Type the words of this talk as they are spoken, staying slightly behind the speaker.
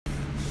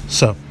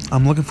So,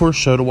 I'm looking for a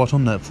show to watch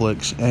on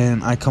Netflix,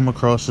 and I come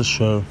across this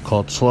show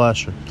called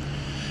Slasher.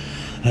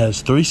 It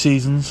has 3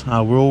 seasons.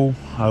 I will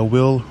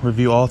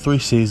review all 3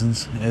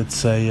 seasons.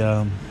 It's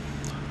a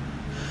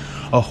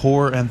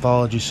horror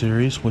anthology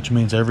series, which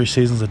means every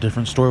season is a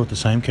different story with the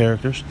same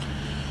characters.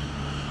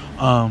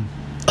 I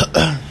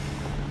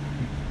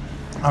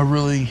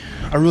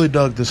really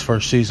dug this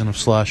first season of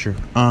Slasher.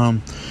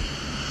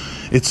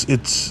 It's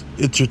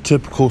your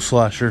typical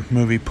slasher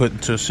movie put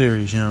into a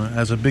series.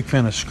 As a big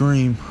fan of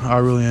Scream, I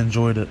really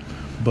enjoyed it,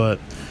 but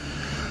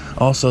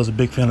also as a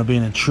big fan of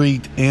being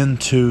intrigued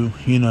into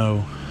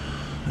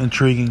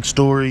intriguing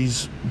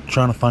stories,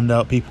 trying to find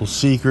out people's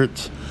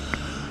secrets.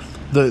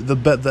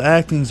 The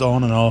acting's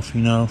on and off,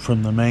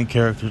 from the main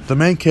character. The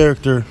main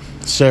character,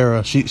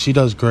 Sarah, she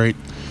does great.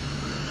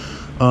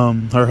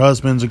 Her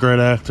husband's a great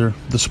actor.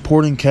 The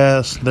supporting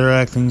cast, their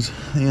acting's,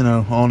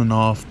 on and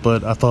off.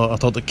 But I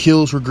thought the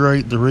kills were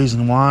great. The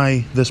reason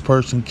why this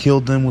person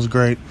killed them was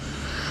great.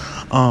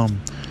 I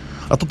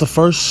thought the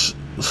first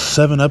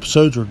 7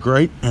 episodes were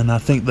great, and I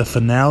think the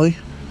finale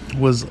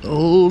was a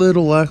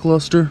little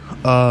lackluster.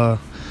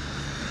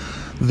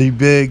 The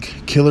big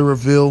killer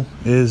reveal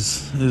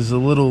is a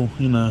little,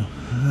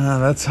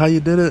 that's how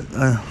you did it.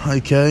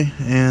 Okay,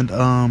 and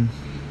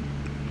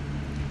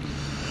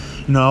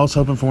I was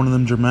hoping for one of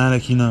them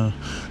dramatic,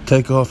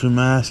 take off your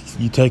mask.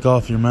 You take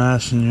off your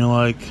mask and you're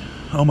like,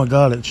 oh my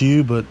God, it's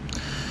you. But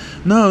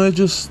no, it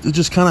just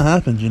kind of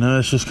happened,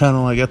 It's just kind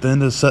of like at the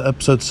end of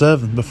episode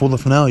 7, before the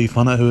finale, you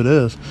find out who it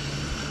is.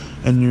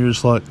 And you're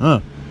just like,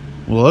 oh,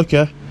 well,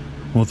 okay.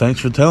 Well, thanks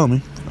for telling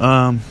me.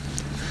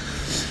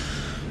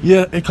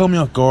 Yeah, it caught me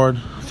off guard,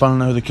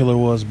 finding out who the killer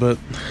was, but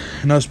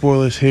no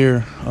spoilers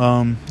here.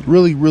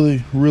 Really,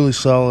 really, really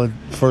solid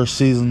first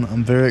season.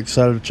 I'm very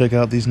excited to check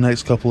out these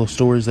next couple of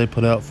stories they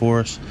put out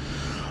for us.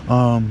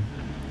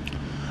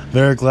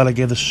 Very glad I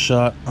gave this a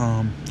shot.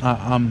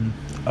 I'm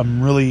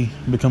really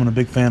becoming a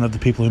big fan of the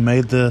people who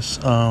made this.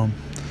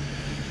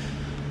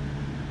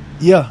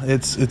 Yeah,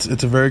 it's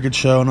a very good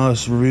show. I know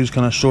this review's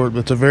kind of short,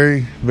 but it's a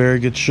very, very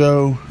good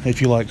show.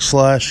 If you like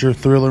slasher,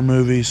 thriller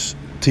movies,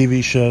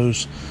 TV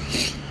shows,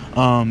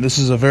 this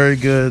is a very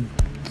good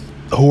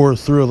horror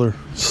thriller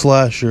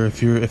slasher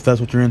if that's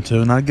what you're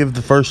into. And I give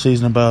the first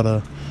season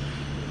I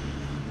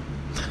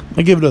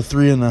give it a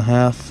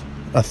 3.5,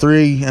 a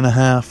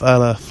 3.5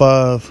 out of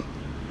 5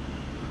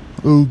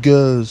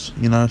 oogas,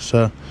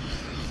 so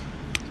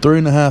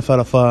 3.5 out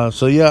of 5.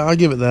 So yeah, I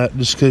give it that,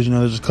 just because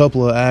there's a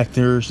couple of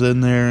actors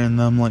in there,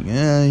 and I'm like,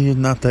 he's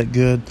not that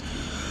good.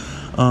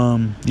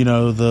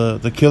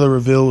 The killer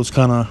reveal was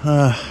kind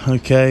of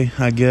okay,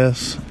 I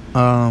guess.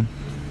 Yeah,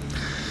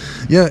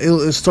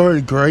 it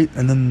started great,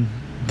 and then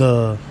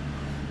the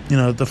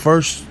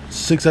first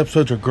 6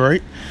 episodes are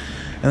great,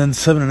 and then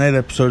 7 and 8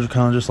 episodes are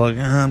kind of just like,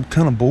 I'm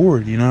kind of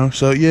bored,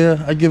 So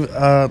yeah,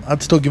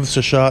 I'd still give this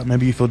a shot.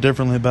 Maybe you feel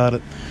differently about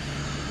it.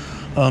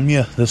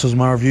 Yeah, this was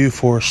my review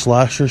for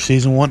Slasher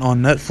Season 1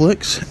 on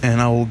Netflix,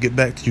 and I will get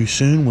back to you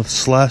soon with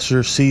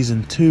Slasher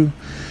Season 2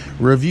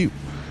 review.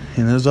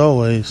 And as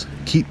always,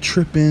 keep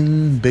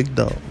tripping, big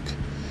dog.